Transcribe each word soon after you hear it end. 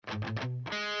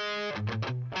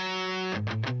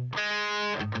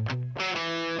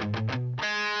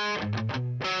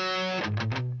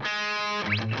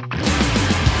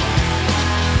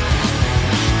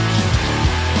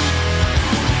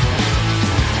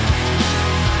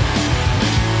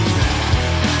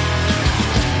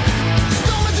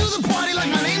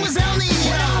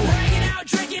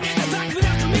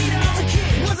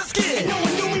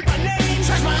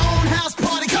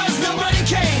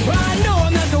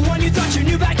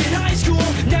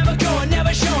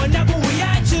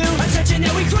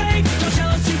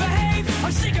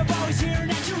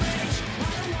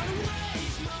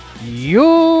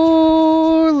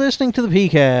You're listening to the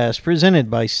PeayCast, presented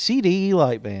by CDE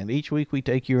Lightband. Each week we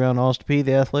take you around Austin Peay,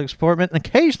 the athletics department, and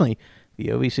occasionally the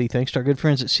OVC. Thanks to our good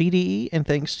friends at CDE, and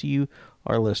thanks to you,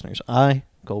 our listeners. I,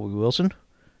 Colby Wilson,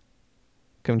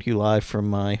 coming to you live from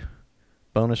my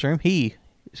bonus room. He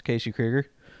is Casey Krieger,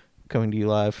 coming to you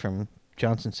live from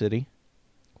Johnson City.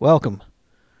 Welcome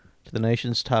to the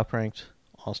nation's top-ranked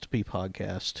Austin Peay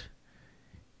podcast,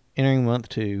 entering month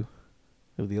 2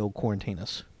 of the old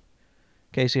quarantinus.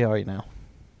 Casey, how are you now?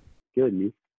 Good,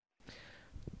 you?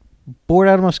 Bored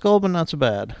out of my skull, but not so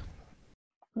bad.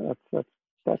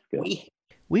 That's good.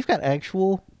 We've got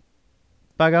actual,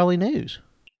 by golly, news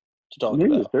to talk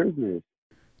about. There's news.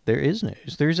 There is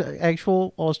news. There's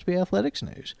actual Austin Peay athletics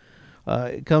news.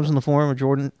 It comes in the form of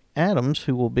Jordan Adams,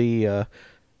 who will be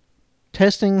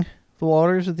testing the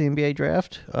waters of the NBA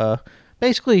draft.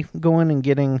 Basically, going and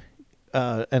getting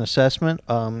an assessment.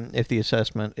 If the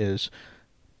assessment is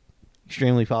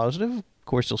extremely positive, of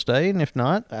course he'll stay, and if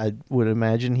not, I would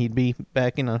imagine he'd be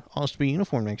back in an Austin Peay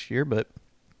uniform next year. But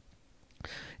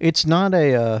it's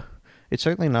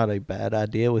certainly not a bad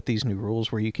idea with these new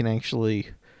rules, where you can actually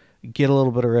get a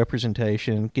little bit of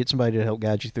representation, get somebody to help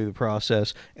guide you through the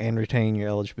process, and retain your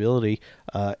eligibility,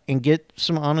 and get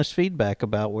some honest feedback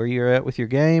about where you're at with your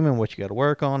game and what you got to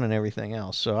work on and everything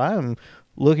else. So I'm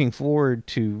looking forward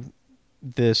to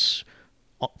this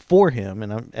for him,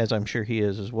 and as I'm sure he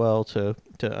is as well, to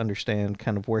understand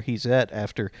kind of where he's at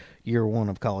after year one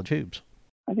of college hoops.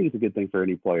 I think it's a good thing for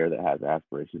any player that has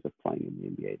aspirations of playing in the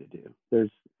NBA to do. There's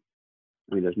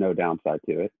no downside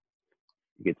to it.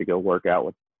 You get to go work out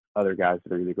with other guys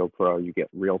that are going to go pro. You get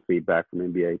real feedback from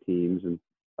NBA teams and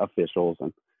officials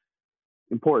and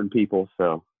important people.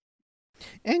 So,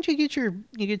 and you get your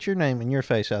name and your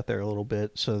face out there a little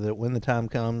bit, so that when the time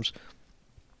comes,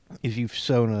 if you've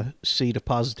sown a seed of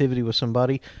positivity with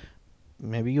somebody,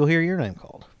 maybe you'll hear your name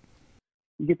called.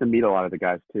 You get to meet a lot of the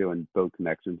guys too and build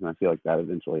connections, and I feel like that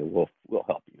eventually will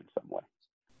help you in some way.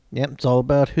 Yep, it's all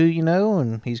about who you know,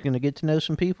 and he's going to get to know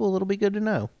some people. It'll be good to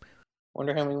know.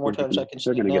 Wonder how many more times I can see.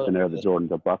 They're going to get to know that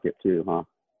Jordan's a bucket too, huh?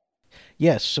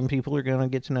 Yes, some people are going to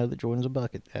get to know that Jordan's a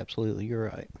bucket. Absolutely, you're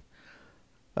right.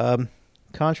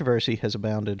 Controversy has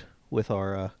abounded with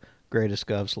our greatest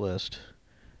govs list.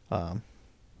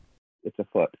 It's a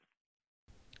foot.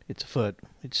 It's a foot.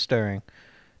 It's stirring.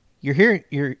 You're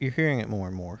hearing it more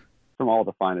and more from all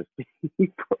the finest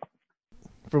people.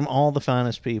 From all the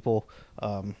finest people.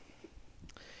 I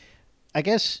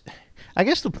guess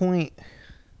the point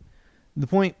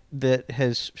that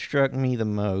has struck me the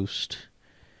most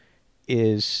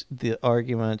is the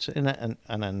arguments, and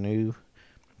I knew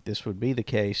this would be the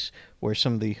case, where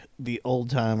some of the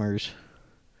old-timers,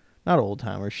 not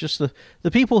old-timers, just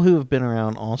the people who have been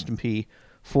around Austin Peay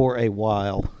for a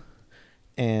while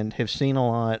and have seen a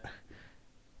lot,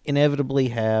 inevitably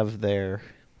have their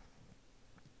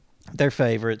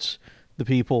favorites, the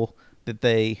people that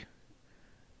they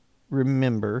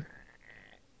remember,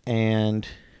 and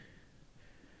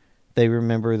they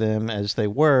remember them as they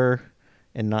were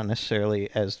and not necessarily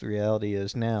as the reality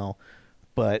is now.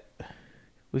 But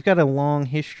we've got a long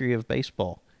history of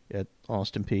baseball at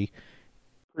Austin Peay.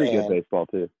 Pretty good baseball,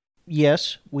 too.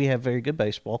 Yes, we have very good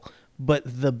baseball, but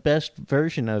the best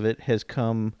version of it has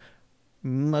come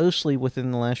mostly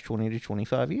within the last 20 to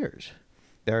 25 years.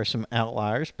 There are some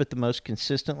outliers, but the most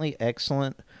consistently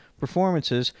excellent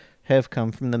performances have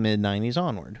come from the mid-90s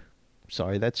onward. I'm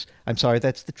sorry, that's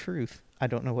the truth. I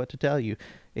don't know what to tell you,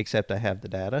 except I have the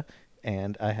data,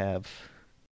 and I have...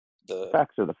 The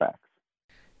facts are the facts.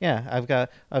 Yeah,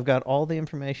 I've got all the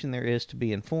information there is to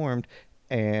be informed,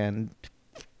 and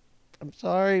I'm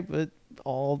sorry, but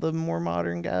all the more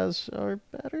modern guys are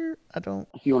better.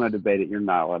 If you want to debate it, you're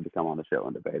not allowed to come on the show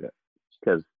and debate it,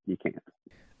 because you can't.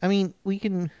 I mean, we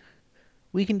can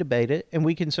debate it, and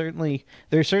there's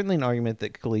certainly an argument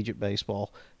that collegiate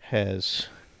baseball has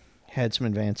had some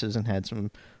advances and had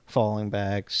some falling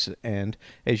backs, and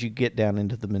as you get down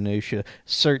into the minutia,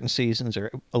 certain seasons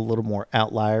are a little more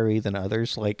outliery than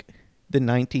others. Like the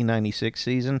 1996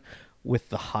 season with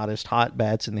the hottest hot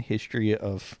bats in the history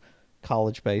of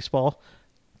college baseball,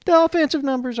 the offensive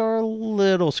numbers are a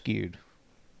little skewed.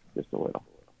 Just a little.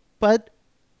 But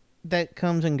that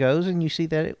comes and goes, and you see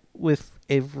that with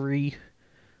every...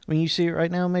 I mean, you see it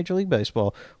right now in Major League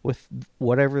Baseball with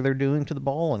whatever they're doing to the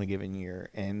ball in a given year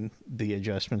and the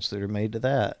adjustments that are made to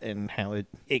that and how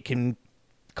it can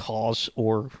cause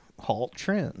or halt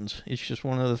trends. It's just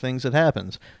one of the things that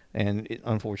happens. And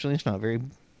unfortunately, it's not very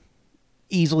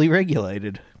easily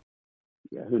regulated.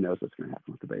 Yeah, who knows what's going to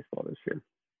happen with the baseball this year.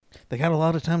 They got a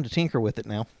lot of time to tinker with it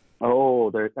now. Oh,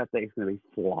 that thing's going to be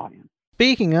flying.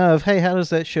 Speaking of, hey, how does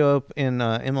that show up in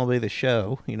MLB The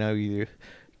Show? You know,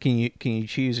 can you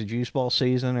choose a juice ball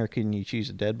season or can you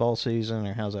choose a dead ball season,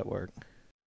 or how's that work?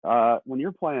 When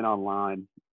you're playing online,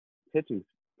 pitching's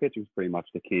pretty much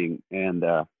the king, and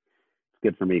it's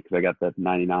good for me because I got the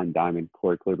 99 Diamond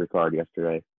Corey Kluber card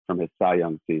yesterday from his Cy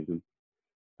Young season.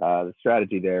 The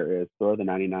strategy there is throw the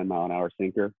 99-mile-an-hour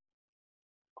sinker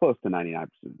close to 99% of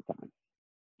the time,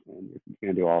 and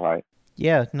you're going to do all right.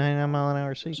 Yeah,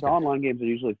 99-mile-an-hour sinker. The online games are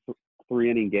usually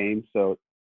 3-inning games, so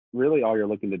really all you're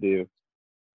looking to do,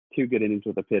 2 good innings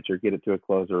with a pitcher, get it to a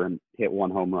closer, and hit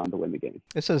 1 home run to win the game.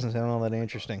 This doesn't sound all that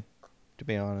interesting, to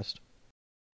be honest.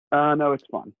 No, it's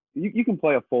fun. You can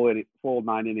play a full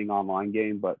 9-inning online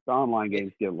game, but the online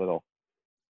games get a little.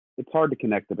 It's hard to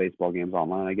connect the baseball games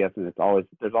online, I guess, and there's always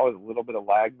a little bit of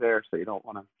lag there, so you don't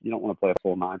want to play a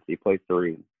full 9, so you play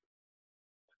 3. And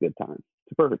it's a good time.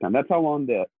 It's a perfect time. That's how long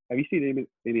have you seen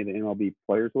any of the MLB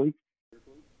Players League?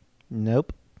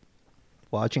 Nope.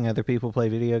 Watching other people play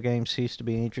video games ceased to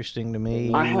be interesting to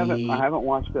me. I haven't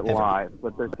watched it live,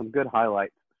 but there's some good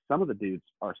highlights. Some of the dudes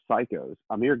are psychos.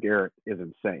 Amir Garrett is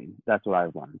insane. That's what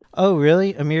I've learned. Oh,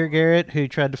 really? Amir Garrett, who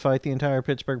tried to fight the entire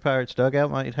Pittsburgh Pirates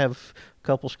dugout, might have a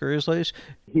couple screws loose.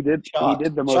 He did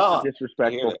the most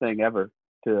disrespectful thing ever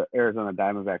to Arizona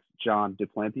Diamondbacks' John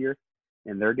Duplantier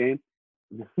in their game.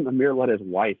 Amir let his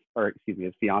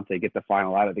his fiance, get the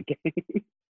final out of the game.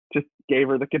 Just gave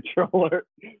her the controller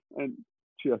and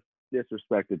just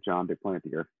disrespected John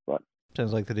Duplantier. But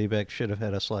sounds like the D-backs should have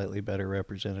had a slightly better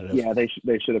representative. Yeah, they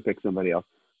should have picked somebody else.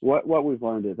 What we've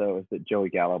learned is that Joey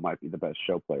Gallo might be the best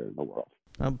show player in the world.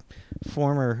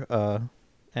 Former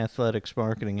athletics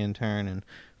marketing intern and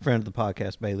friend of the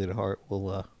podcast, Bailey DeHart,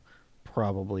 will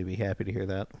probably be happy to hear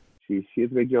that. She's a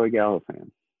big Joey Gallo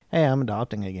fan. Hey, I'm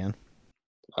adopting again.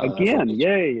 Again,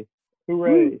 yay!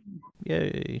 Hooray!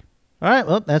 Yay! All right,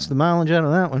 well, that's the mileage out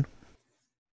of that one.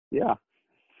 Yeah.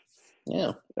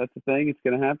 That's the thing. It's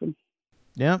going to happen.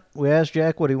 Yeah, we asked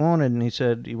Jack what he wanted, and he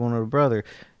said he wanted a brother.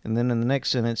 And then in the next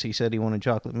sentence, he said he wanted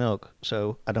chocolate milk.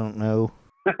 So I don't know.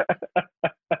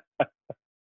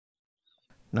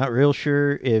 Not real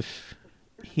sure if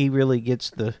he really gets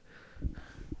the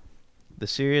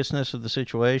seriousness of the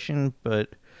situation, but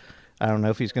I don't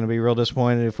know if he's going to be real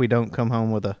disappointed if we don't come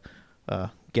home with a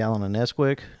gallon of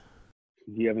Nesquik.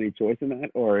 Do you have any choice in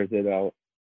that, or is it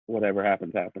whatever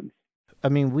happens, happens? I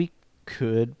mean, we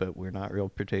could, but we're not real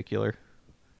particular.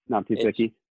 Not too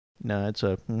picky? No, it's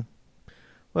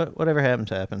whatever happens,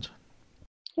 happens.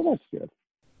 Well, that's good.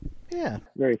 Yeah.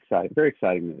 Very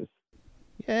exciting news.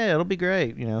 Yeah, it'll be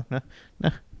great. You know,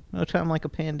 no time like a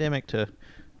pandemic to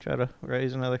try to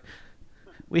raise another.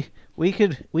 We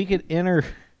could enter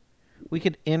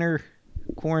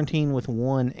quarantine with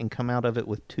 1 and come out of it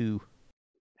with 2.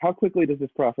 How quickly does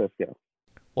this process go?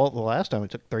 Well, the last time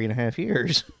it took 3.5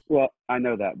 years. Well, I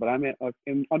know that, but I mean,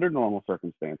 under normal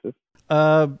circumstances.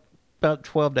 About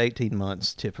 12 to 18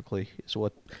 months typically is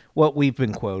what we've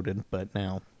been quoted, but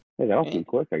now. Hey, that'll be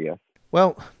quick, I guess.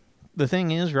 Well, the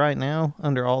thing is, right now,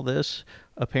 under all this,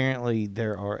 apparently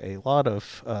there are a lot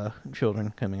of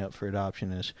children coming up for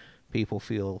adoption as people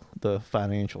feel the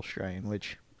financial strain,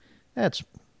 which that's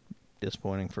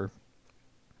disappointing for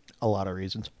a lot of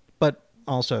reasons. But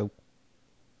also,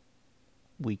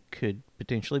 we could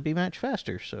potentially be matched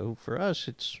faster. So for us,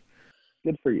 it's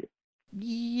good for you.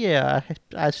 Yeah,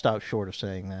 I stopped short of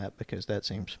saying that because that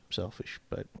seems selfish.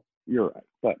 But you're right.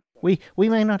 But we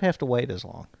may not have to wait as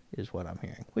long, is what I'm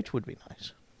hearing, which would be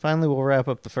nice. Finally, we'll wrap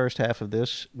up the first half of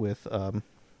this with a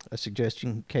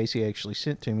suggestion Casey actually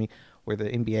sent to me, where the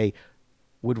NBA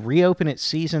would reopen its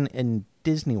season in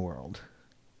Disney World,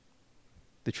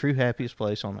 the true happiest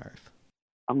place on earth.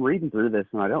 I'm reading through this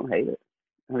and I don't hate it.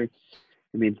 I mean,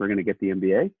 it means we're going to get the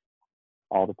NBA.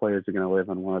 All the players are going to live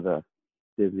in one of the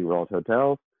Disney World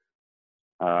hotels.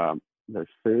 There's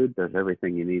food. There's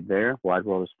everything you need there. Wide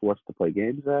world of sports to play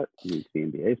games at. It means the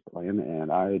NBA's playing,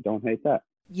 and I don't hate that.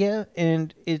 Yeah,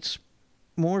 and it's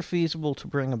more feasible to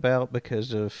bring about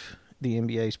because of the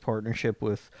NBA's partnership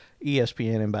with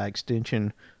ESPN and by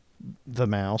extension the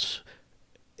Mouse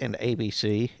and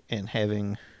ABC, and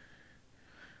having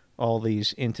all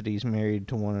these entities married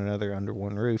to one another under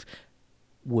one roof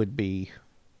would be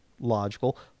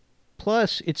logical.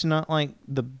 Plus, it's not like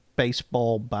the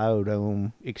baseball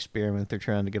biodome experiment they're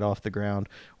trying to get off the ground,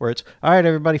 where it's, all right,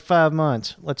 everybody, 5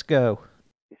 months, let's go.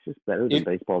 It's just better than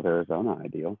baseball's Arizona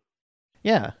ideal.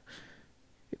 Yeah,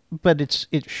 but it's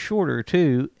shorter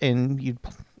too, and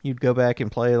you'd go back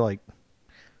and play like,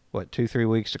 what, 2-3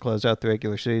 weeks to close out the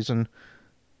regular season.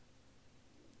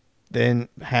 Then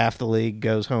half the league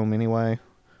goes home anyway.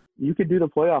 You could do the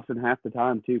playoffs in half the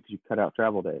time too, because you cut out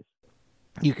travel days.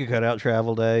 You could cut out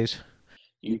travel days.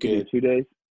 You could do 2 days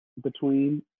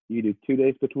between. You do 2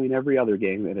 days between every other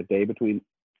game, and a day between.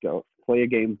 Go play a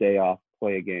game, day off.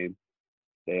 Play a game,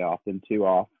 day off, then 2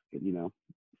 off. You know,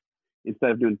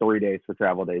 instead of doing 3 days for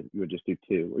travel days, you would just do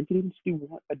 2. Or you could even just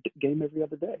do a game every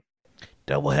other day.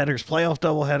 Doubleheaders, playoff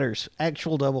doubleheaders,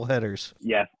 actual doubleheaders.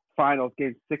 Yes, finals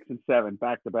games 6 and 7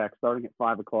 back to back, starting at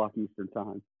 5 o'clock Eastern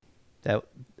time. That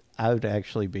I would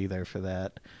actually be there for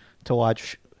that, to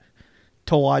watch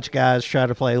guys try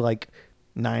to play like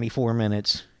 94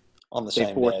 minutes on the same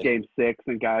they force day. game 6,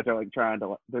 and guys are like trying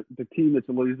to the team that's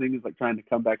losing is like trying to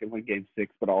come back and win game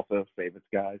 6, but also save its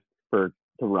guys to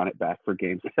run it back for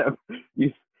game 7.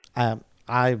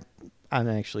 I'm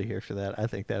actually here for that. I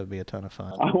think that would be a ton of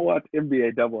fun. I want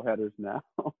NBA doubleheaders now.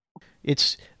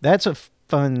 That's a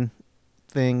fun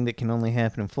thing that can only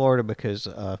happen in Florida because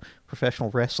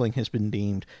professional wrestling has been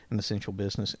deemed an essential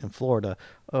business in Florida.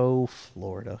 Oh,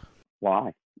 Florida.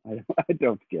 Why? I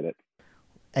don't get it.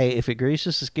 Hey, if it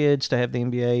greases the skids to have the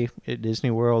NBA at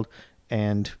Disney World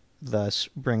and thus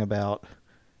bring about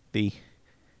the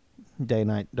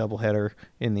day-night doubleheader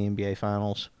in the NBA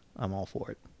Finals, I'm all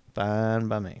for it. Fine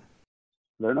by me. Are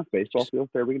there enough baseball fields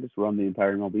there? We can just run the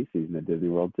entire MLB season at Disney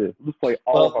World, too. We'll just play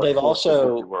all of our they've sports at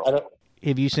Disney World.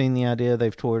 Have you seen the idea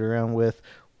they've toyed around with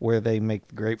where they make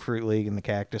the Grapefruit League and the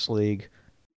Cactus League?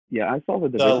 Yeah, I saw the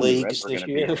division leagues the Reds this were going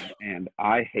to year, be in, and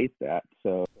I hate that.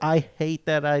 So I hate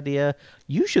that idea.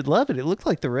 You should love it. It looked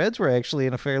like the Reds were actually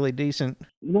in a fairly decent.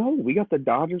 No, we got the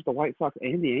Dodgers, the White Sox,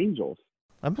 and the Angels.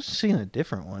 I must have seen a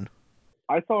different one.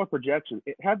 I saw a projection.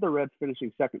 It had the Reds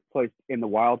finishing second place in the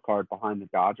wild card behind the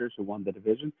Dodgers, who won the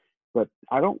division. But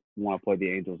I don't want to play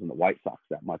the Angels and the White Sox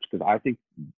that much because I think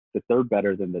that they're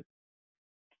better than the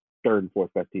third and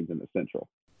fourth best teams in the Central.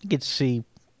 You get to see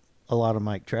a lot of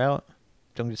Mike Trout.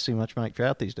 Don't get to see much Mike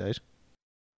Trout these days.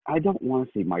 I don't want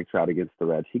to see Mike Trout against the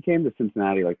Reds. He came to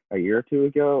Cincinnati like a year or two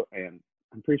ago, and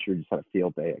I'm pretty sure he just had a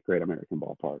field day at Great American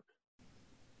Ballpark.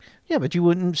 Yeah, but you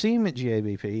wouldn't see him at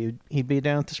GABP. He'd be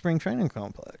down at the spring training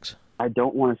complex. I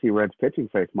don't want to see Reds pitching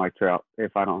face Mike Trout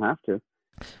if I don't have to.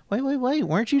 Wait.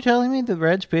 Weren't you telling me the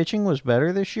Reds pitching was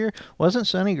better this year? Wasn't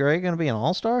Sonny Gray going to be an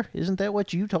all-star? Isn't that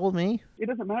what you told me? It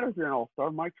doesn't matter if you're an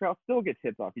all-star. Mike Trout still gets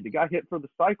hits off you. The guy hit for the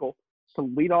cycle to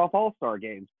lead off all-star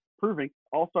games, proving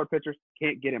all-star pitchers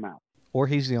can't get him out. Or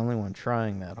he's the only one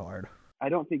trying that hard. I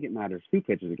don't think it matters who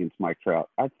pitches against Mike Trout.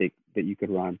 I think that you could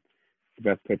run the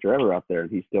best pitcher ever out there,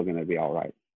 and he's still going to be all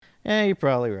right. Yeah, you're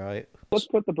probably right. Let's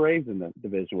put the Braves in the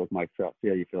division with Mike Trout. See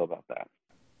how you feel about that.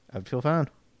 I'd feel fine.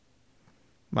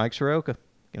 Mike Soroka,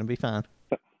 going to be fine.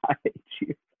 I hate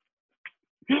you.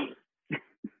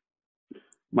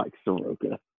 Mike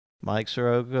Soroka. Mike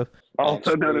Soroka.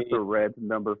 Also known as the Reds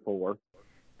number 4.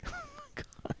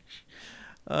 Gosh.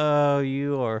 Oh,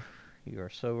 you are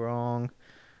so wrong.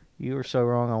 You are so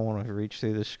wrong. I want to reach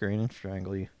through this screen and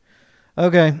strangle you.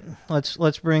 Okay,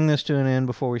 let's bring this to an end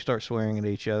before we start swearing at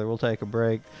each other. We'll take a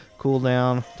break, cool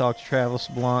down, talk to Travis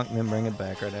LeBlanc, and then bring it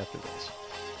back right after this.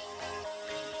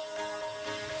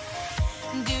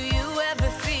 Do you ever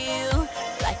feel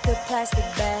like a plastic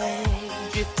bag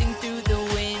drifting through the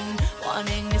wind,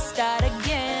 wanting to start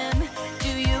again? Do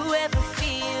you ever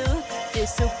feel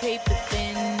this so paper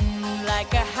thin,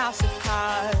 like a house of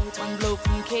cards, one blow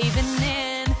from caving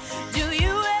in? Do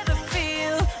you ever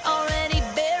feel already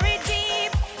buried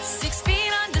deep, 6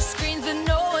 feet under screens, but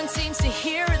no one seems to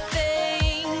hear a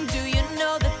thing? Do you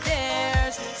know that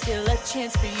there's still a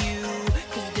chance for you,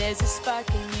 'cause there's a spark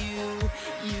in you,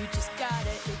 you just gotta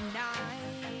ignite.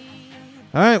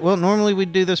 All right, well, normally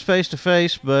we'd do this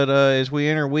face-to-face, but as we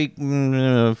enter week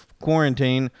of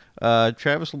quarantine,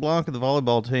 Travis LeBlanc of the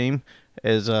volleyball team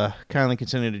has kindly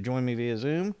consented to join me via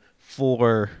Zoom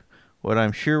for what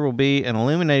I'm sure will be an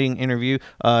illuminating interview.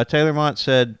 Taylor Mott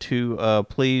said to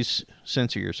please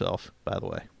censor yourself, by the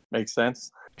way. Makes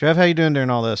sense. Trev, how you doing during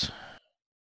all this?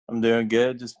 I'm doing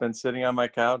good. Just been sitting on my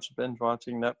couch, binge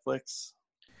watching Netflix.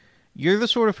 You're the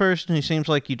sort of person who seems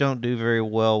like you don't do very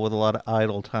well with a lot of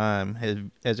idle time.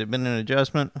 Has it been an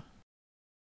adjustment?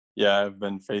 Yeah, I've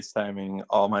been FaceTiming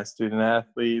all my student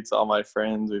athletes, all my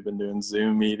friends. We've been doing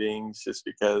Zoom meetings just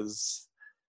because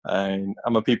I'm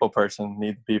a people person,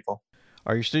 need the people.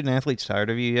 Are your student athletes tired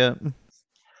of you yet?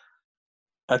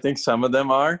 I think some of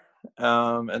them are.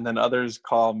 And then others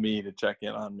call me to check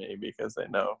in on me because they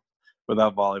know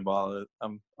without volleyball,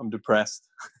 I'm depressed.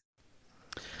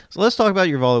 So let's talk about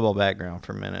your volleyball background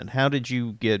for a minute. How did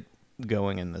you get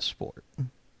going in this sport?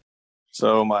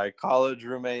 So my college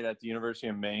roommate at the University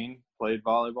of Maine played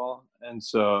volleyball, and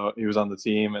so he was on the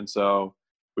team. And so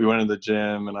we went to the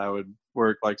gym, and I would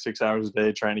work like 6 hours a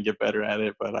day trying to get better at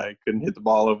it, but I couldn't hit the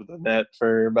ball over the net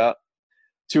for about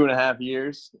 2.5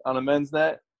 years on a men's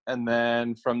net. And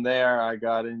then from there, I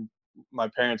got in. My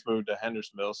parents moved to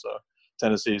Hendersonville, so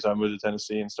Tennessee. So I moved to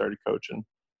Tennessee and started coaching.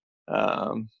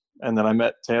 And then I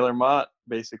met Taylor Mott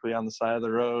basically on the side of the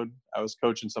road. I was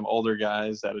coaching some older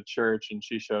guys at a church, and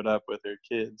she showed up with her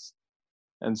kids.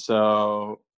 And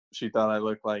so she thought I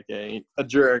looked like a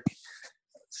jerk.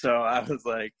 So I was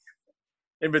like,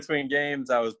 in between games,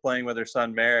 I was playing with her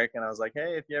son, Merrick, and I was like,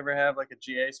 hey, if you ever have like a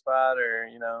GA spot or,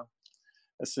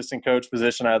 assistant coach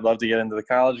position, I'd love to get into the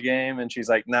college game. And she's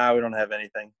like, nah, we don't have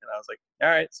anything. And I was like, all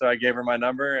right. So I gave her my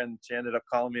number, and she ended up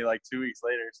calling me like 2 weeks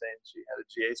later saying she had a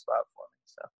GA spot for me.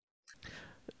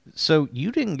 So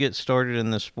you didn't get started in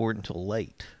this sport until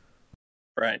late.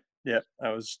 Right. Yep. I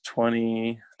was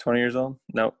 20 years old.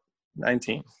 Nope.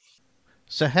 19.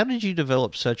 So how did you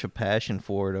develop such a passion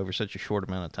for it over such a short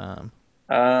amount of time?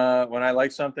 When I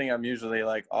like something, I'm usually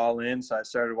like all in. So I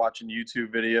started watching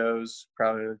YouTube videos,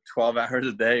 probably 12 hours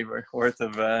a day worth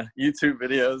of YouTube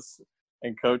videos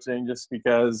and coaching, just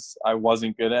because I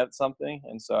wasn't good at something.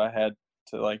 And so I had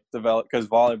to like develop, because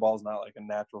volleyball is not like a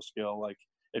natural skill. Like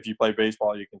if you play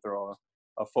baseball, you can throw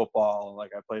a football.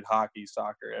 Like I played hockey,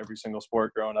 soccer, every single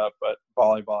sport growing up, but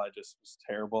volleyball I just was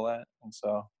terrible at. And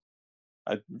so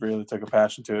I really took a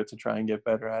passion to it to try and get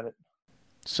better at it.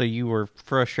 So you were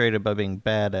frustrated by being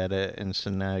bad at it, and so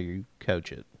now you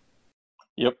coach it.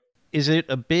 Yep. Is it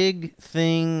a big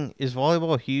thing? Is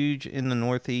volleyball huge in the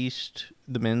Northeast,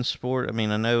 the men's sport? I mean,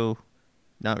 I know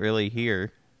not really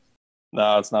here.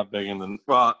 No, it's not big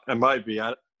well, it might be.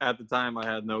 At the time, I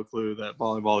had no clue that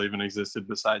volleyball even existed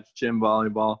besides gym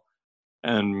volleyball.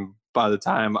 And by the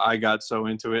time I got so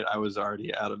into it, I was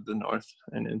already out of the North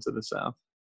and into the South.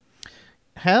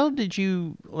 How did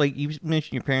you, like you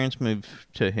mentioned your parents moved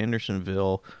to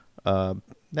Hendersonville.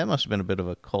 That must have been a bit of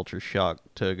a culture shock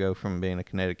to go from being a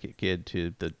Connecticut kid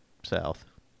to the South.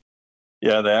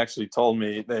 Yeah, they actually told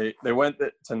me they went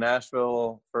to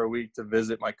Nashville for a week to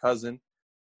visit my cousin,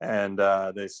 and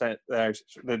they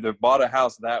bought a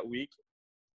house that week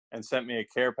and sent me a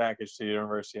care package to the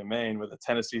University of Maine with a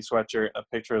Tennessee sweatshirt, a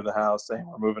picture of the house saying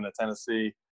we're moving to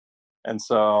Tennessee. And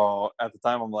so at the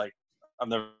time, I'm like, I've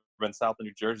never been south of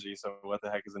New Jersey, so what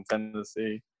the heck is in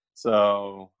Tennessee?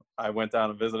 So I went down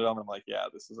and visited them. I'm like, yeah,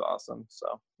 this is awesome.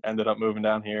 So ended up moving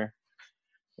down here,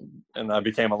 and I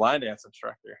became a line dance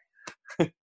instructor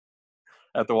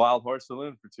at the Wild Horse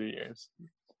Saloon for 2 years.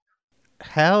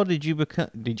 How did you become?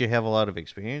 Did you have a lot of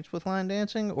experience with line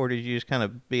dancing, or did you just kind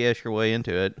of BS your way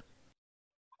into it?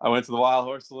 I went to the Wild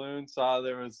Horse Saloon, saw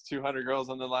there was 200 girls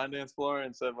on the line dance floor,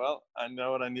 and said, well, I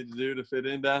know what I need to do to fit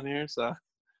in down here. So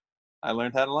I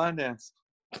learned how to line dance.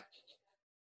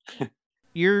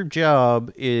 Your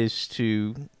job is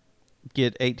to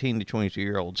get 18 to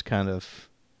 22-year-olds kind of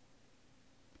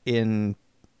in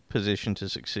position to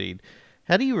succeed.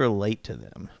 How do you relate to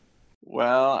them?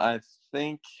 Well, I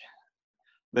think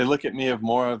they look at me of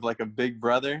more of like a big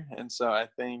brother. And so I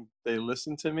think they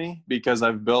listen to me because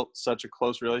I've built such a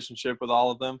close relationship with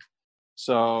all of them.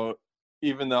 So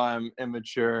even though I'm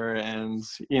immature and,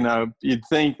 you'd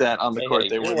think that on the court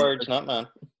they your words, not mine.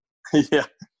 Yeah.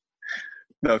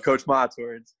 No, Coach Mott's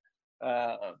words.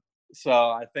 So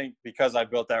I think because I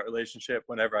built that relationship,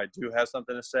 whenever I do have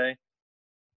something to say,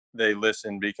 they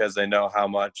listen because they know how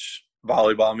much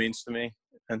volleyball means to me.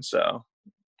 And so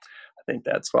I think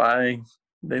that's why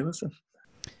they listen.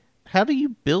 How do you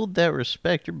build that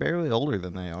respect? You're barely older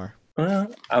than they are.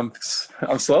 Well, I'm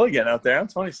slowly getting out there. I'm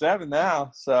 27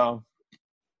 now. So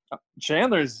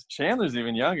Chandler's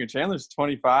even younger. Chandler's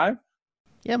 25.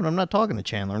 Yeah, but I'm not talking to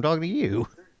Chandler. I'm talking to you.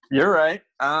 You're right.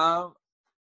 I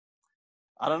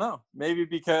don't know. Maybe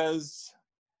because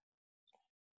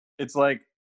it's like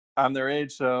I'm their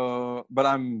age, but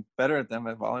I'm better at them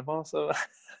at volleyball, so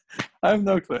I have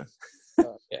no clue.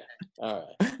 Okay.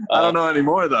 All right. I don't know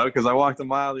anymore, though, because I walked a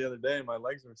mile the other day and my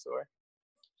legs were sore.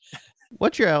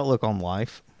 What's your outlook on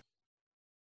life?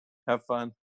 Have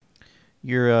fun.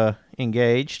 You're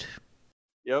engaged.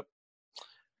 Yep.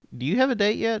 Do you have a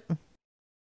date yet?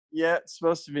 Yeah, it's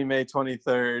supposed to be May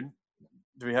 23rd.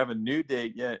 Do we have a new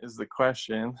date yet is the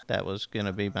question. That was going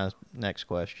to be my next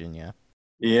question, yeah.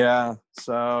 Yeah,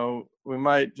 so we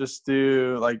might just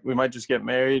get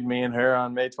married, me and her,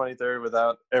 on May 23rd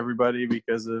without everybody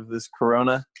because of this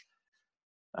corona.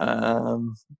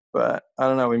 But I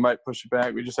don't know, we might push it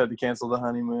back. We just had to cancel the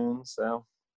honeymoon, so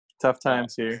tough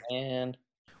times here. And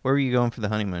Where were you going for the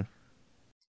honeymoon?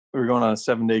 We were going on a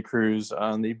 7-day cruise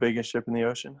on the biggest ship in the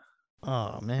ocean.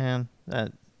 Oh, man.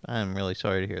 I'm really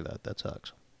sorry to hear that. That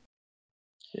sucks.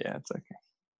 Yeah, it's okay.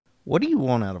 What do you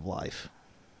want out of life?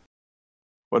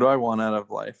 What do I want out of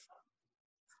life?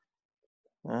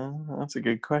 That's a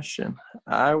good question.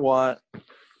 I want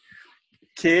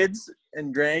kids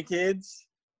and grandkids,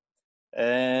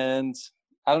 and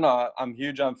I don't know. I'm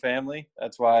huge on family.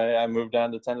 That's why I moved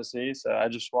down to Tennessee. So I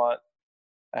just want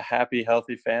a happy,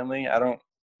 healthy family.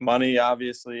 Money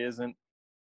obviously isn't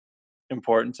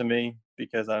important to me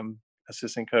because I'm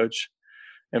assistant coach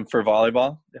and for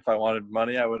volleyball. If I wanted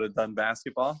money, I would have done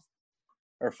basketball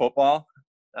or football.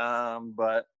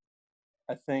 But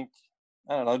I think,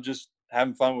 I don't know, just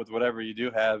having fun with whatever you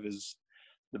do have is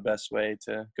the best way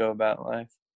to go about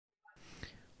life.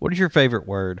 What is your favorite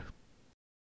word?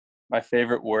 My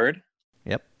favorite word?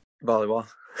 Yep. Volleyball.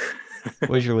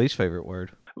 What is your least favorite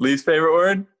word? Least favorite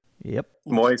word? Yep.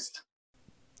 Moist.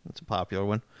 That's a popular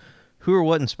one. Who or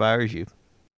what inspires you?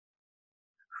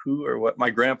 Who or what? My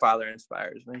grandfather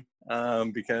inspires me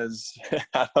because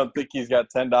I don't think he's got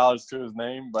 $10 to his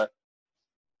name, but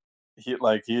he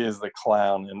is the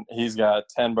clown, and he's got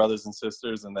 10 brothers and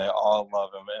sisters, and they all love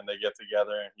him, and they get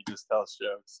together, and he just tells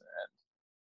jokes. And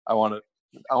I want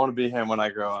to be him when I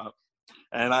grow up.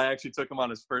 And I actually took him on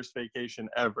his first vacation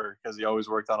ever because he always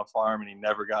worked on a farm and he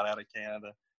never got out of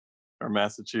Canada or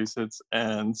Massachusetts.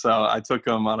 And so I took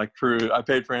him on a cruise. I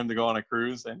paid for him to go on a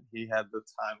cruise, and he had the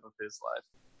time of his life.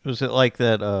 Was it like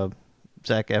that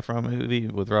Zac Efron movie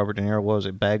with Robert De Niro? What was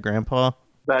it, Bad Grandpa?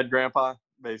 Bad Grandpa,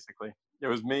 basically. It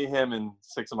was me, him, and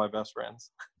 6 of my best friends.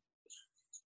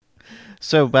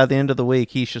 So by the end of the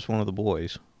week, he's just one of the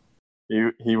boys.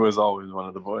 He was always one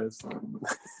of the boys.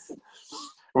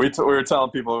 We were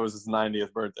telling people it was his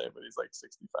 90th birthday, but he's like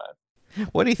 65.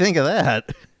 What do you think of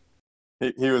that?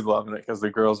 He was loving it because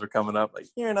the girls were coming up like,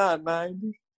 "You're not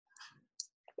 90."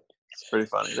 It's pretty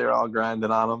funny. They were all grinding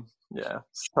on him. Yeah,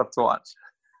 it's tough to watch.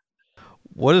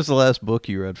 What is the last book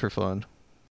you read for fun?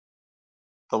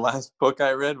 The last book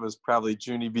I read was probably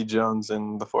Junie B. Jones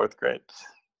in the 4th grade.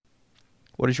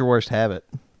 What is your worst habit?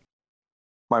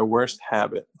 My worst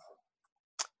habit?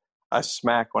 I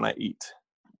smack when I eat.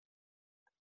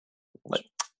 Like,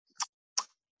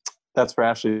 that's for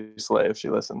Ashley Slay if she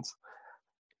listens.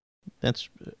 That's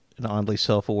an oddly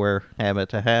self-aware habit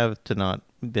to have, to not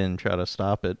then try to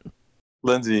stop it.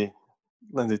 Lindsay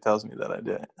tells me that I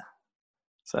do it.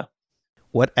 So,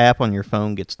 what app on your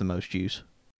phone gets the most use?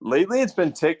 lately it's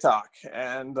been TikTok,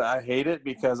 and I hate it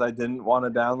because I didn't want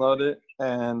to download it,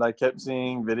 and I kept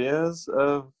seeing videos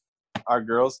of our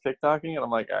girls TikToking, and I'm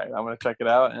like, all right, I'm going to check it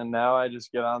out, and now I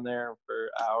just get on there for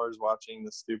hours watching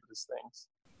the stupidest things.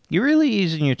 You're really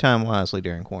using your time wisely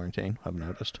during quarantine, I've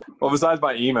noticed. Well, besides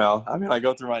my email, I mean, I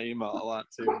go through my email a lot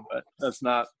too, but that's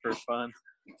not for fun.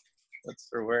 That's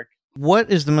for work.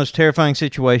 What is the most terrifying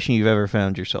situation you've ever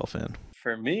found yourself in?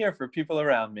 For me or for people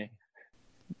around me?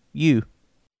 You.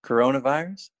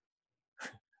 Coronavirus?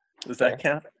 Does that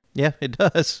count? Yeah, it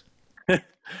does.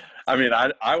 I mean,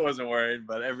 I wasn't worried,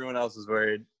 but everyone else was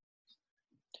worried.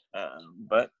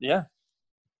 But yeah,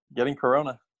 getting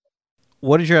corona.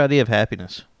 What is your idea of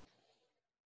happiness?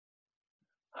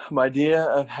 My idea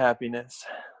of happiness.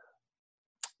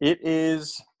 It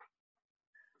is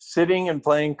sitting and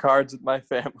playing cards with my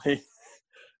family.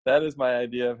 That is my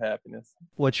idea of happiness.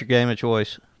 What's your game of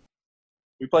choice?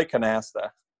 We play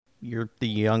canasta. You're the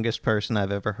youngest person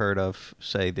I've ever heard of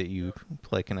say that you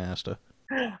play canasta.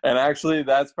 And actually,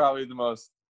 that's probably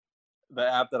the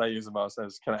app that I use the most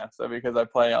is canasta, because I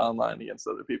play online against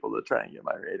other people to try and get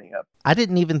my rating up. I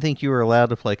didn't even think you were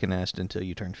allowed to play canasta until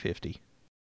you turned 50.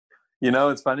 You know,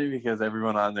 it's funny because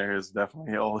everyone on there is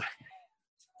definitely older.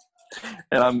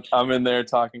 And I'm in there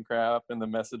talking crap in the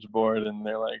message board, and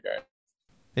they're like, all right.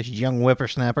 This young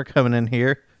whippersnapper coming in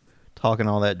here, talking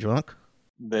all that junk.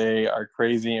 They are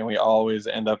crazy, and we always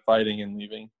end up fighting and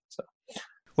leaving. So,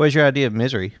 What's your idea of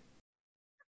misery?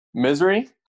 Misery?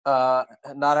 Not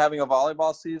having a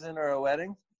volleyball season or a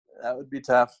wedding. That would be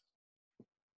tough.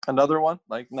 Another one,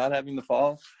 like not having the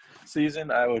fall season,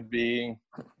 I would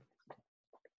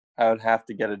have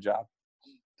to get a job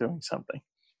doing something.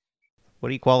 What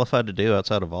are you qualified to do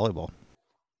outside of volleyball?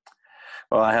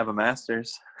 Well, I have a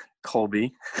master's,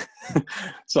 Colby.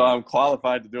 So I'm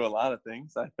qualified to do a lot of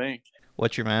things, I think.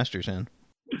 What's your master's in?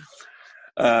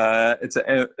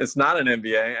 It's not an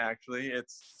MBA, actually.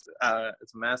 It's a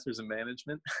master's in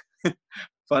management.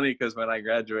 Funny, because when I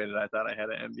graduated, I thought I had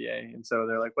an MBA. And so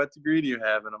they're like, what degree do you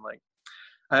have? And I'm like,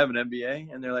 I have an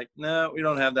MBA. And they're like, no, we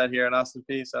don't have that here at Austin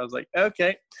Peay. So I was like,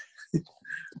 okay.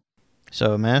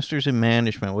 So a master's in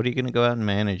management. What are you going to go out and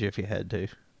manage if you had to?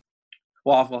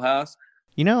 Waffle House.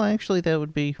 You know, actually,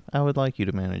 I would like you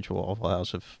to manage a Waffle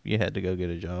House if you had to go get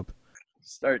a job.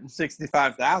 Starting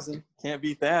 65,000. Can't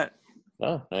beat that.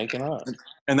 No, I cannot.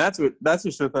 And that's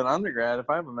just with an undergrad. If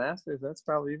I have a master's, that's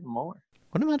probably even more.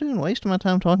 What am I doing? Wasting my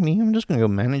time talking to you? I'm just going to go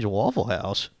manage a Waffle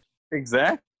House.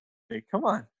 Exactly. Come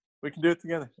on. We can do it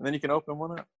together. And then you can open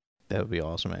one up. That would be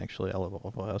awesome, actually. I love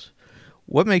Waffle House.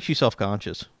 What makes you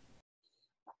self-conscious?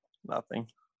 Nothing.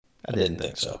 I didn't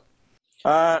think so.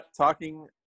 Talking.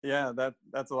 Yeah,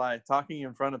 that's a lie. Talking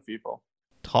in front of people.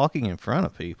 Talking in front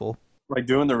of people? Like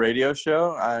doing the radio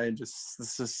show, I just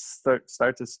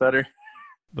start to stutter.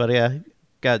 But yeah,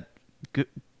 got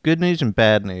good news and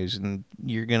bad news, and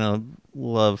you're going to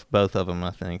love both of them,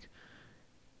 I think.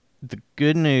 The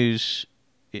good news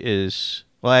is...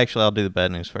 Well, actually, I'll do the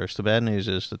bad news first. The bad news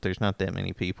is that there's not that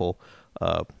many people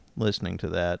listening to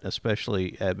that,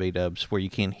 especially at B-Dubs, where you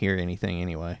can't hear anything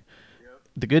anyway. Yep.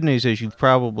 The good news is you've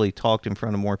probably talked in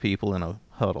front of more people in a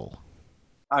huddle.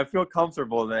 I feel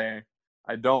comfortable there.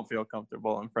 I don't feel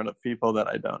comfortable in front of people that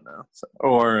I don't know,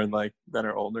 or like that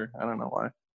are older. I don't know why.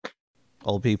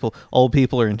 Old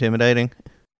people are intimidating?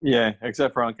 Yeah,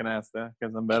 except for Uncle Canasta,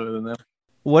 because I'm better than them.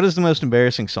 What is the most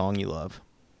embarrassing song you love?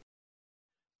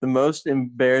 The most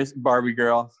embarrassed Barbie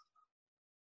Girl.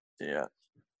 Yeah.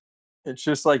 It's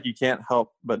just like you can't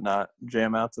help but not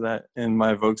jam out to that in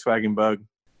my Volkswagen Bug.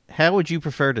 How would you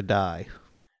prefer to die?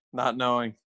 Not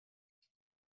knowing.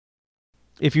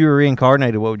 If you were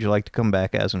reincarnated, what would you like to come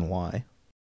back as and why?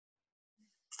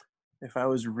 If I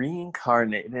was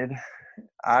reincarnated,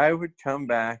 I would come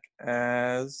back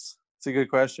as... It's a good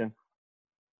question.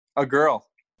 A girl.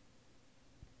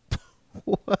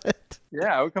 What?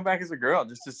 Yeah, I would come back as a girl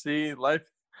just to see life,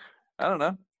 I don't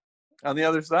know, on the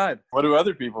other side. What do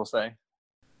other people say?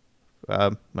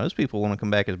 Most people want to come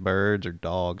back as birds or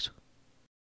dogs.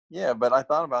 Yeah, but I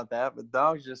thought about that. But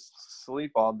dogs just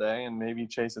sleep all day and maybe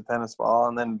chase a tennis ball.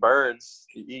 And then birds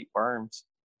eat worms.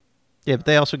 Yeah, but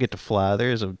they also get to fly.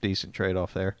 There is a decent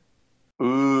trade-off there.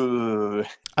 Ooh.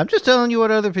 I'm just telling you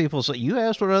what other people say. You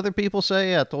asked what other people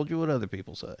say. I told you what other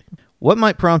people say. What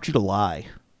might prompt you to lie?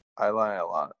 I lie a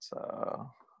lot.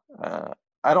 So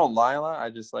I don't lie a lot. I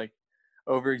just like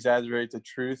over-exaggerate the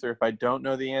truth. Or if I don't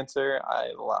know the answer,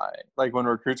 I lie. Like when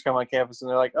recruits come on campus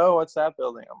and they're like, oh, what's that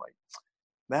building? I'm like,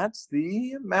 that's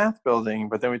the math building.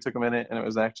 But then we took a minute and it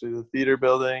was actually the theater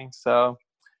building. So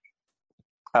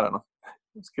I don't know.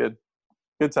 It's good.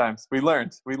 Good times. We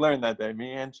learned that day,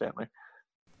 me and Chandler.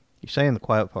 You're saying the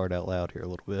quiet part out loud here a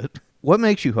little bit. What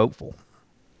makes you hopeful?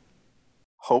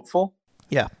 Hopeful?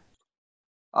 Yeah.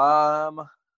 Our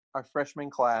freshman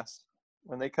class.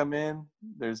 When they come in,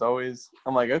 there's always,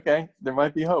 I'm like, okay, there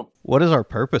might be hope. What is our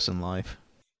purpose in life?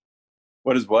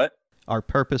 What is what? Our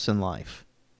purpose in life.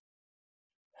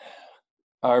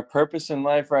 Our purpose in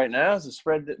life right now is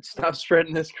to stop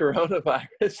spreading this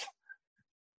coronavirus.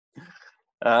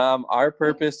 Our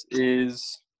purpose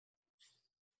is,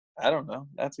 I don't know.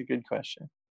 That's a good question.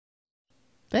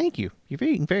 Thank you. You're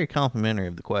being very complimentary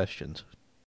of the questions.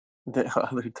 They're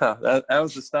tough. That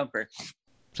was a stumper.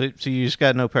 So you just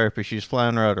got no purpose. You're just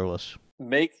flying rudderless.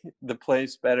 Make the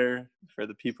place better for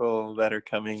the people that are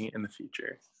coming in the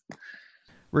future.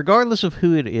 Regardless of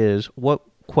who it is, what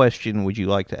question would you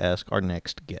like to ask our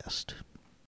next guest?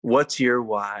 What's your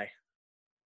why?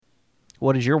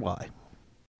 What is your why?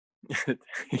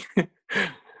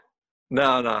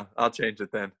 No, I'll change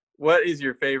it then. What is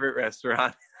your favorite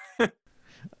restaurant?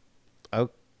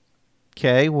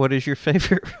 Okay, what is your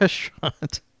favorite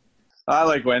restaurant? I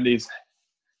like Wendy's.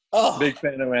 Oh, Big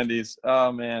fan of Wendy's.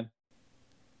 Oh, man.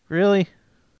 Really?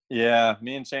 Yeah,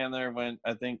 me and Chandler went,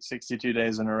 I think, 62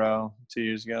 days in a row 2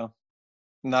 years ago.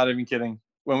 Not even kidding.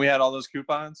 When we had all those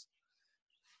coupons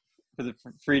for the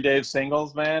free Dave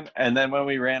singles, man. And then when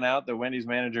we ran out, the Wendy's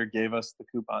manager gave us the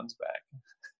coupons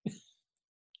back.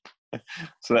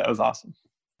 So that was awesome.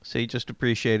 So you just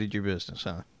appreciated your business,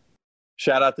 huh?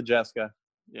 Shout out to Jessica.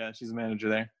 Yeah, she's a manager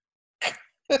there.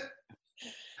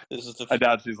 I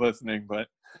doubt she's listening, but...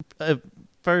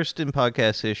 First in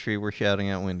podcast history, we're shouting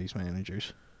out Wendy's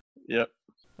managers. Yep.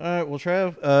 All right, well,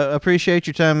 Trav, appreciate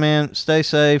your time, man. Stay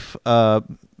safe.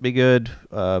 Be good.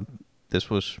 This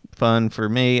was fun for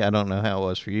me. I don't know how it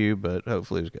was for you, but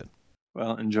hopefully it was good.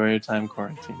 Well, enjoy your time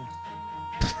quarantining.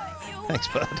 Thanks,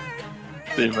 bud.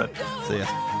 See you, bud. See ya.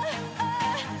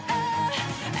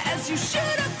 As you shoot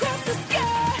across the sky,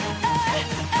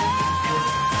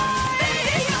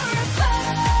 baby, you're a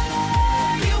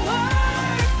firework.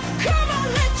 Come on,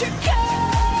 let your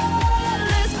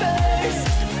colors burst.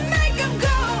 Make 'em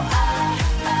go,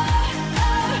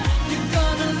 You're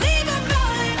gonna leave 'em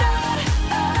blind,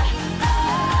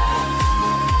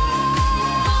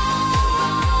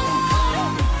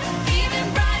 Even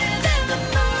brighter than the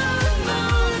moon.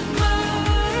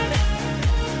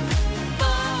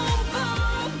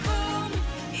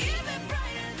 Even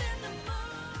brighter than the moon.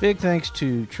 Big thanks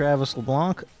to Travis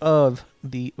LeBlanc of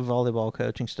the volleyball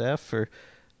coaching staff for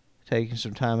taking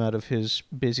some time out of his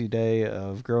busy day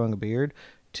of growing a beard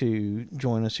to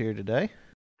join us here today.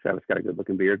 Travis got a good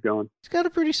looking beard going. He's got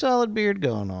a pretty solid beard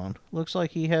going on. Looks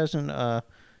like he hasn't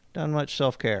done much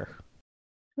self-care.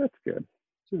 That's good.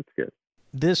 That's good.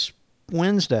 This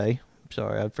Wednesday,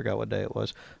 sorry, I forgot what day it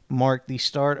was, marked the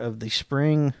start of the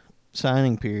spring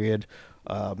signing period.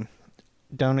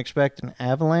 Don't expect an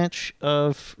avalanche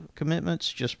of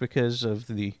commitments just because of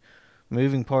the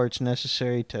moving parts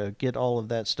necessary to get all of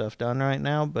that stuff done right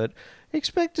now, but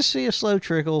expect to see a slow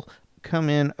trickle come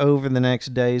in over the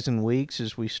next days and weeks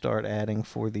as we start adding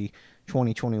for the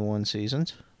 2021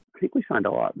 seasons. I think we signed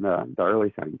a lot in the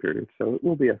early signing period, so it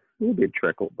will be a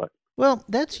trickle, but Well,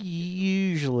 that's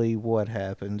usually what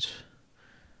happens,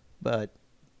 but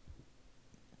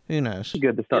who knows? it's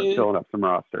good to start filling up some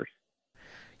rosters.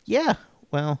 Yeah,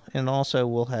 well, and also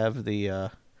we'll have the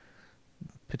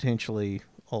potentially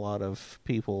a lot of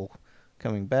people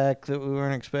coming back that we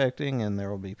weren't expecting, and there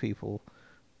will be people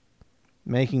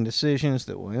making decisions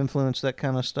that will influence that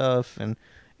kind of stuff, and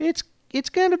it's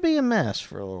going to be a mess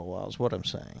for a little while is what I'm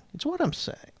saying. It's what I'm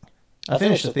saying. I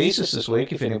finished the thesis this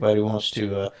week if anybody wants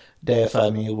to deify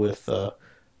me with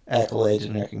accolades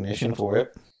and recognition for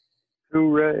it.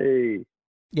 Hooray!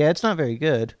 Yeah, it's not very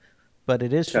good, but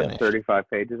it is Got finished. 35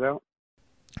 pages out.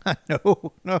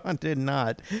 No, I did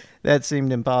not. That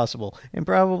seemed impossible, and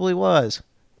probably was.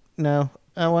 No,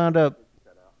 I wound up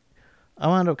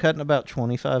cutting about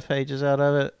 25 pages out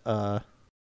of it. I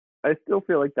still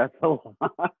feel like that's a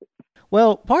lot.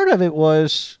 Well, part of it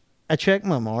was I checked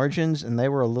my margins, and they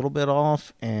were a little bit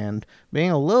off, and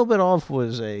being a little bit off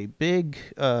was a big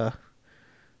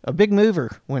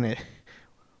mover when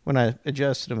I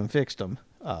adjusted them and fixed them.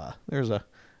 There's a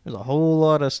whole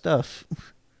lot of stuff.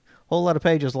 Whole lot of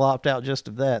pages lopped out just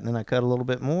of that, and then I cut a little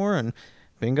bit more, and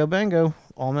bingo bango,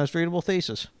 almost readable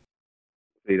thesis.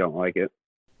 You don't like it?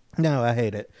 No, I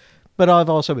hate it. But I've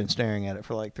also been staring at it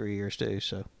for like 3 years too,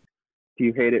 so. Do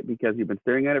you hate it because you've been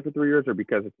staring at it for 3 years or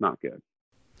because it's not good?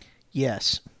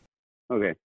 Yes.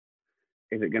 Okay.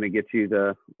 Is it going to get you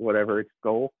the whatever its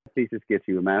goal? Thesis gets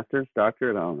you a master's,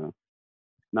 doctorate? I don't know.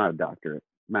 Not a doctorate.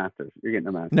 Master's. You're getting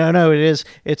a master's. No, it is.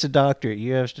 It's a doctorate.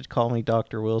 You have to call me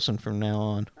Dr. Wilson from now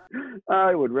on.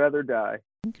 I would rather die.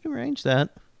 You can arrange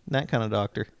that. That kind of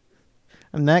doctor.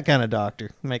 I'm that kind of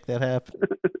doctor. Make that happen.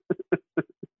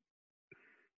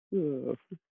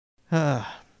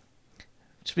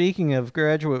 Speaking of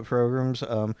graduate programs,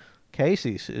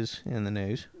 Casey's is in the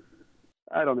news.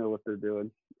 I don't know what they're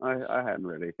doing. I hadn't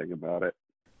read anything about it.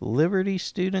 Liberty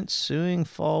students suing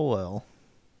Falwell.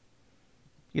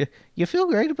 You feel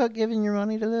great about giving your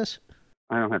money to this?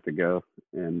 I don't have to go.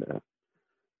 And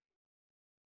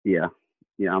yeah,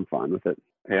 I'm fine with it.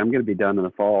 Hey, I'm going to be done in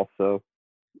the fall, so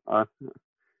I'm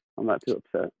not too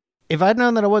upset. If I'd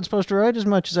known that I wasn't supposed to write as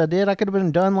much as I did, I could have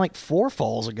been done like 4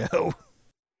 falls ago.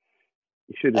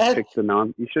 You should have picked the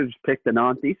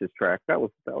non-thesis track. That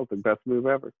was the best move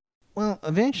ever. Well,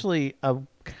 eventually, I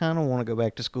kind of want to go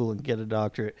back to school and get a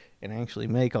doctorate and actually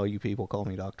make all you people call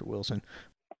me Dr. Wilson.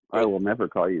 I will never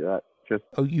call you that.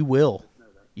 Oh, you will.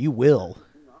 You will.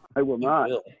 I will not.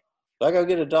 If I go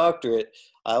get a doctorate,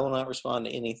 I will not respond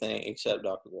to anything except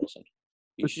Dr. Wilson.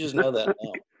 You should just know that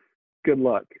now. Good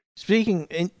luck.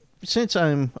 Since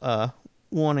I'm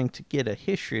wanting to get a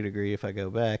history degree if I go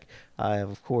back, I have,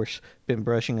 of course, been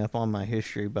brushing up on my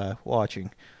history by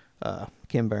watching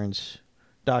Ken Burns'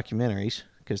 documentaries,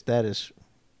 because that is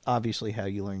obviously how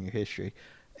you learn your history.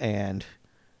 And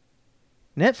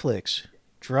Netflix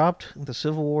dropped the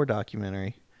Civil War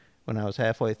documentary when I was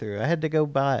halfway through. I had to go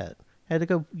buy it. I had to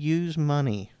go use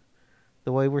money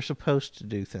the way we're supposed to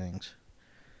do things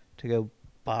to go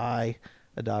buy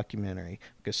a documentary,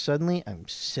 because suddenly I'm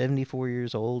 74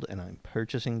 years old and I'm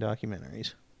purchasing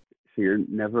documentaries. So you're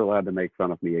never allowed to make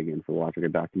fun of me again for watching a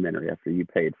documentary after you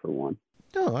paid for one.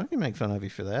 No, I can make fun of you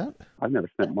for that. I've never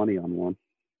spent money on one.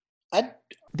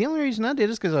 The only reason I did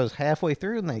is because I was halfway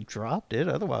through and they dropped it.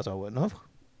 Otherwise, I wouldn't have.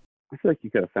 I feel like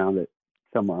you could have found it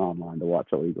somewhere online to watch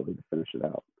illegally to finish it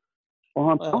out. Well,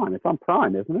 on Well- Prime. It's on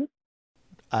Prime, isn't it?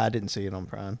 I didn't see it on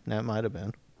Prime. That might have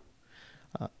been.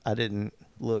 I didn't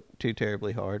look too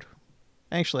terribly hard.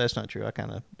 Actually, that's not true. I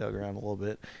kind of dug around a little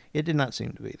bit. It did not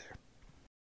seem to be there.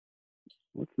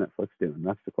 What's Netflix doing?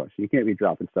 That's the question. You can't be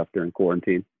dropping stuff during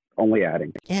quarantine. Only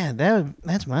adding. Yeah,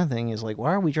 that's my thing is like,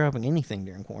 why are we dropping anything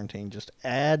during quarantine? Just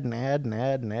add and add and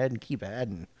add and add and keep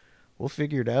adding. We'll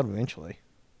figure it out eventually.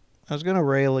 I was going to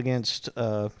rail against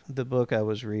the book I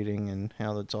was reading and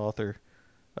how its author,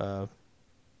 I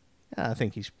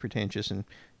think he's pretentious and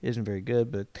isn't very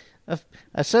good, but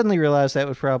I suddenly realized that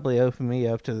would probably open me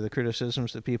up to the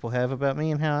criticisms that people have about me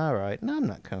and how I write, and I'm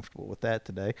not comfortable with that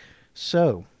today.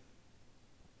 So,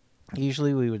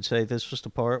 usually we would say this was the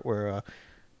part where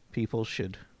people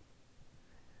should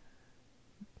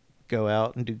go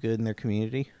out and do good in their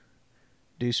community,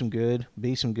 do some good,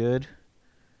 be some good.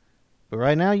 But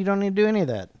right now, you don't need to do any of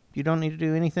that. You don't need to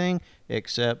do anything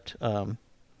except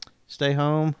stay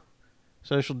home,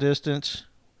 social distance,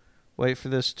 wait for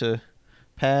this to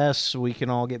pass so we can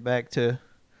all get back to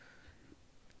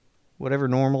whatever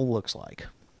normal looks like.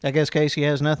 I guess Casey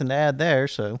has nothing to add there,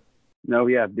 so. No,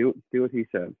 yeah, do what he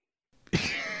said.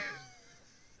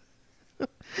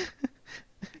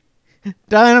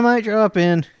 Dynamite drop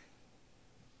in.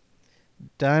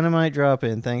 Dynamite drop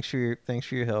in. Thanks for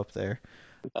your help there.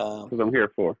 That's what I'm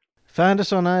here for. Find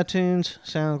us on iTunes,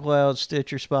 SoundCloud,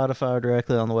 Stitcher, Spotify, or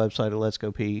directly on the website at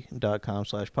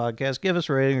letsgop.com/podcast. Give us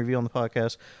a rating, review on the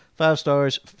podcast. 5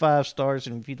 stars, 5 stars.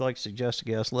 And if you'd like to suggest a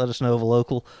guest, let us know of a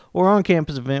local or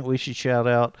on-campus event we should shout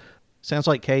out. Sounds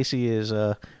like Casey is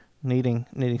needing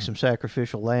some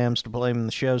sacrificial lambs to blame in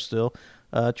the show still.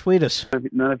 Tweet us.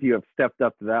 None of you have stepped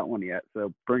up to that one yet,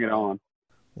 so bring it on.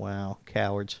 Wow,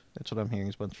 cowards. That's what I'm hearing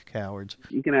is a bunch of cowards.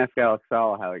 You can ask Alex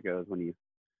Sala how it goes when you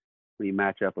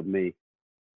match up with me.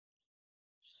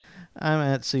 I'm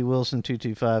at C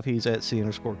Wilson225. He's at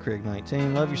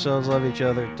C_Craig19. Love yourselves, love each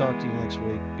other. Talk to you next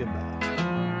week. Goodbye.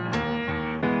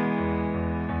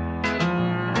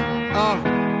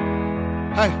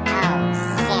 Hey.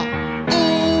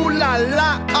 Ooh la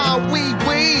la, ah wee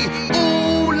wee.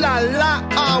 Ooh la la,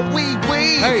 ah wee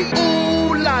wee. Hey.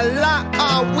 Ooh la la,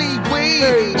 ah wee wee.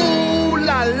 Hey. Ooh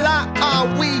la la, ah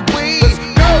wee wee.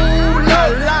 Ooh la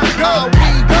la, ah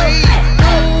wee wee.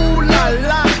 Ooh la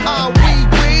la, ah wee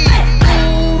wee.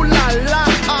 Ooh la la,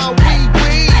 ah wee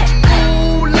wee.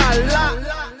 Ooh la la.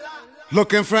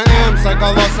 Looking for M's like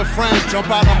I lost a friend. Jump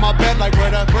out of my bed like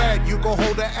where the bread. You go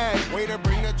hold the egg. Waiter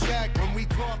bring the check. When we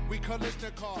talk, we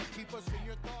Kalishnikov. Keep us in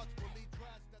your thoughts.